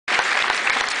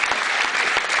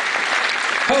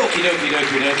Okie dokie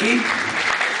dokie dokie.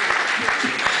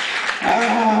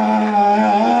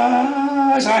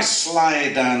 As I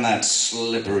slide down that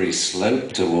slippery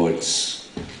slope towards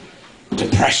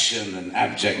depression and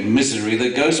abject misery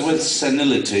that goes with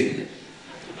senility,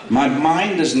 my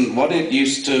mind isn't what it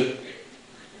used to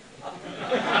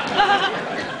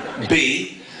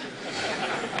be.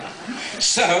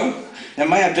 So, I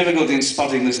may have difficulty in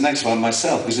spotting this next one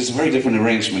myself, because it's a very different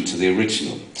arrangement to the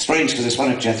original. Strange, because it's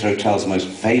one of Jethro Tull's most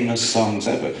famous songs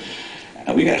ever.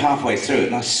 And we get halfway through it,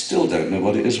 and I still don't know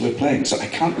what it is we're playing, so I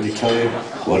can't really tell you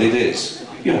what it is.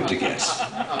 You have to guess.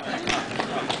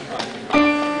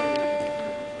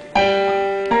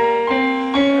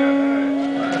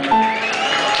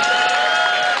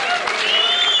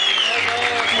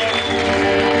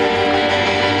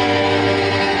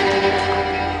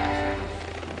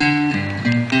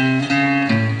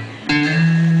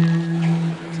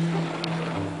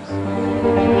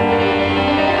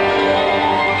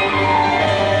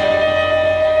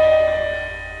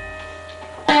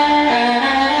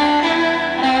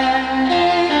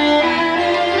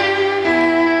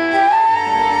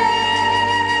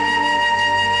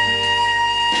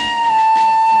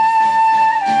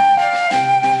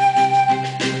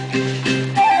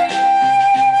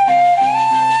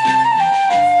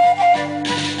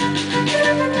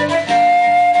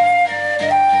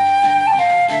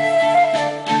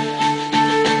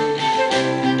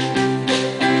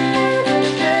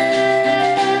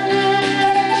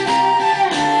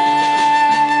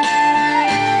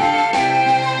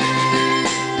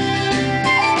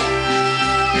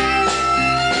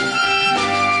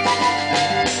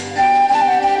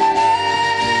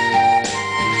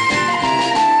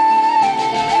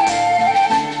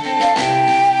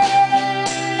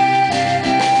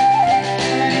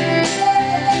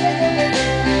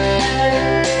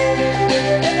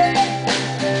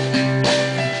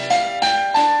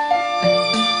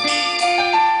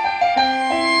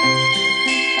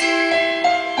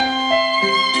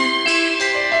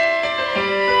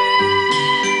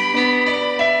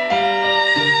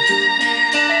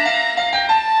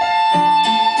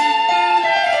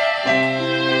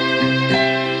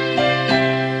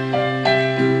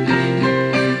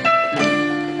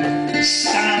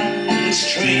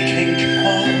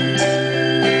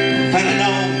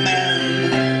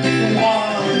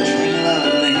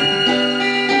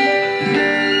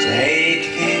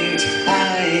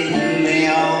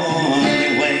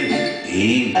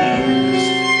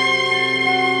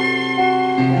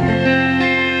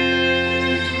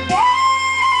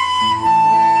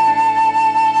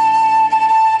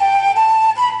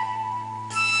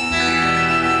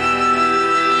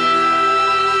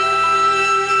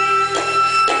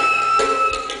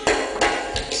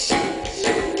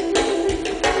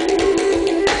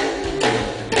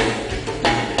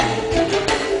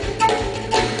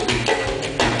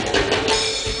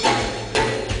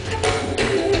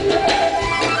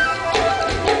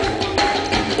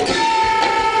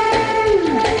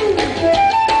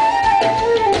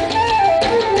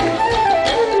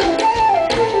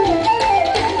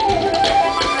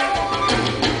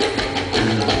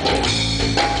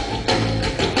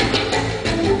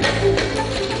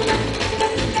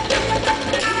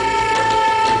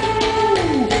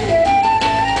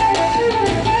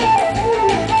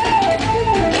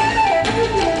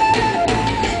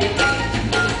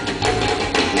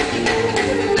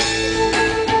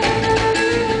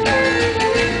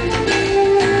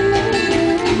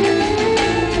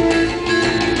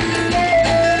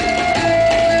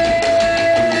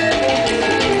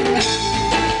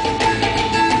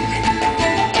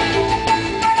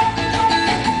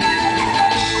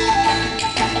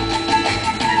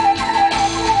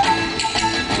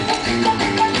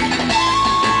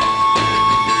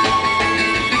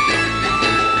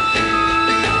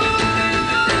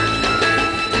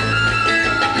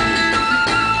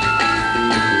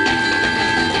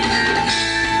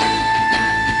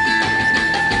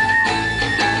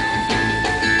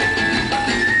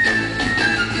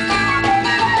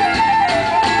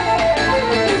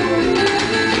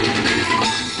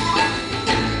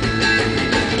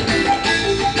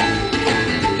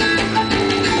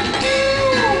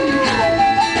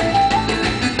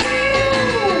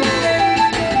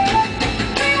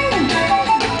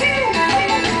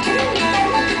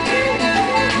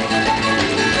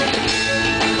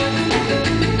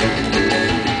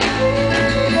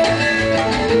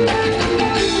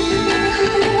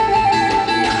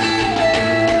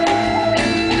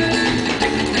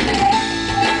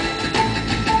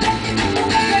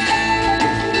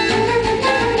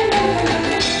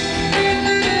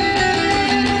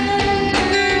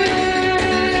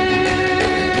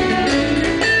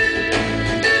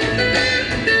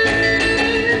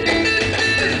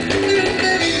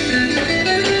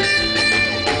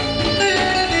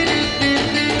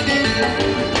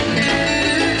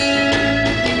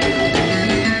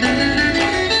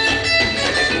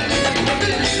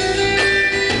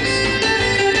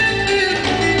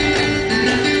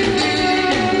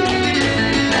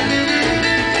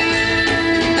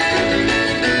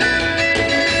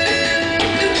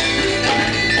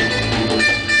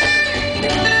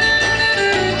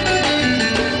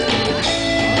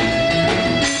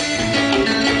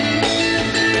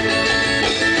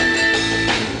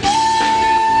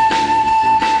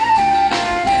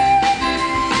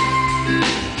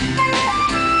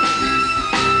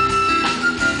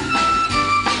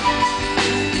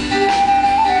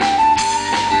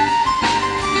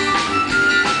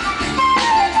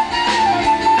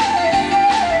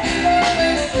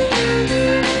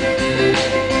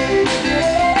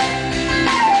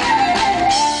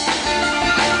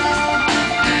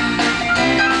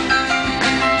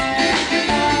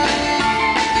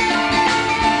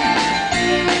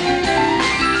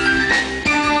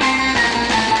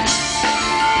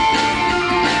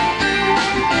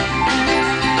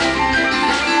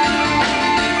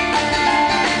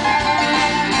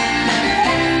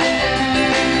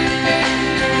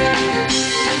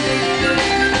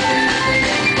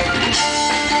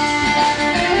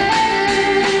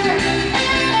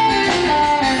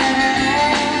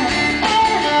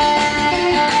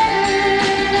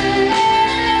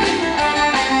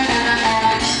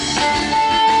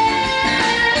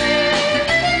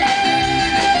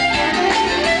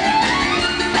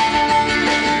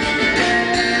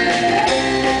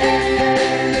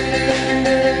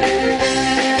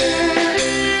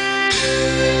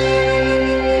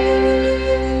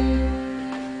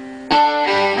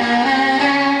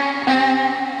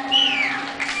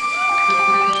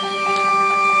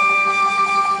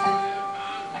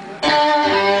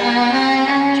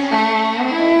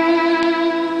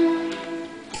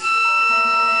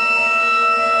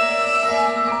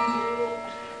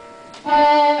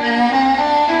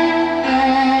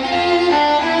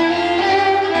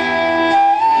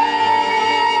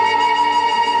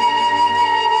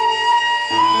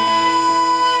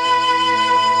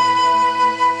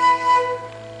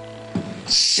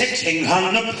 Sitting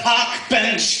on a park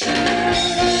bench, like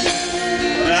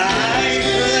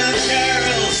little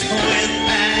girls with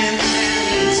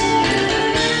hands.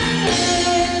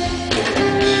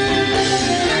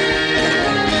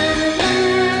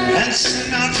 And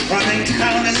snot running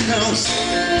down his nose.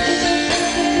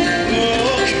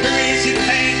 Oh, crazy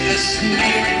painless,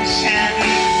 smearing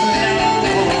shabby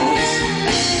clothes.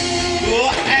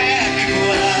 Oh,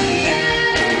 Aqualung,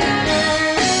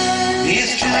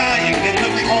 he's drying in the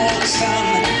cold sun,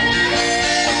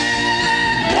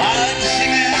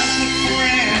 watching as the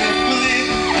friendly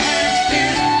earth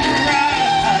is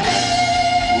run.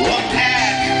 Oh,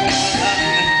 Aqualung,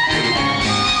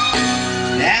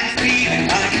 and feeling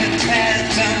like a dead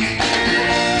duck,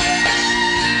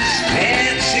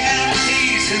 spitting out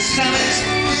pieces of his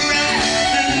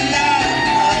rotten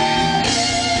love.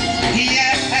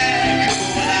 Yeah,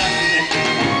 Aqualung.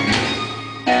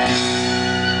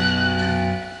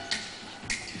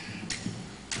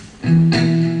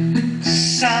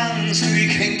 Sun's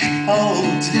streaking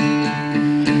cold,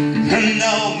 and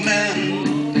no men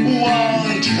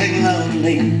wandering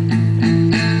lonely,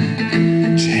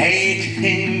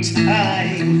 taking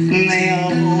time the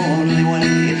only way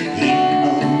he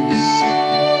knows.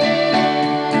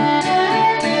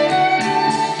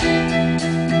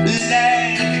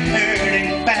 Leg hurting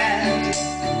bad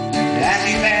as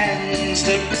he bends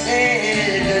to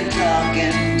pick a dog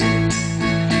end,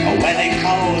 when he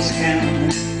calls him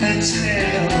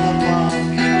until the block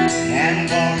and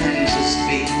warms his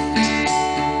feet.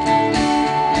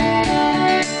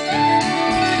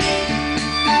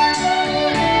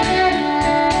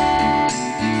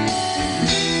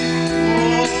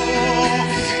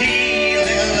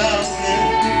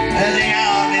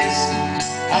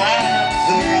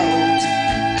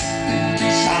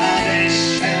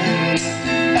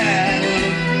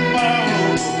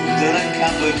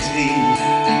 Cup of tea.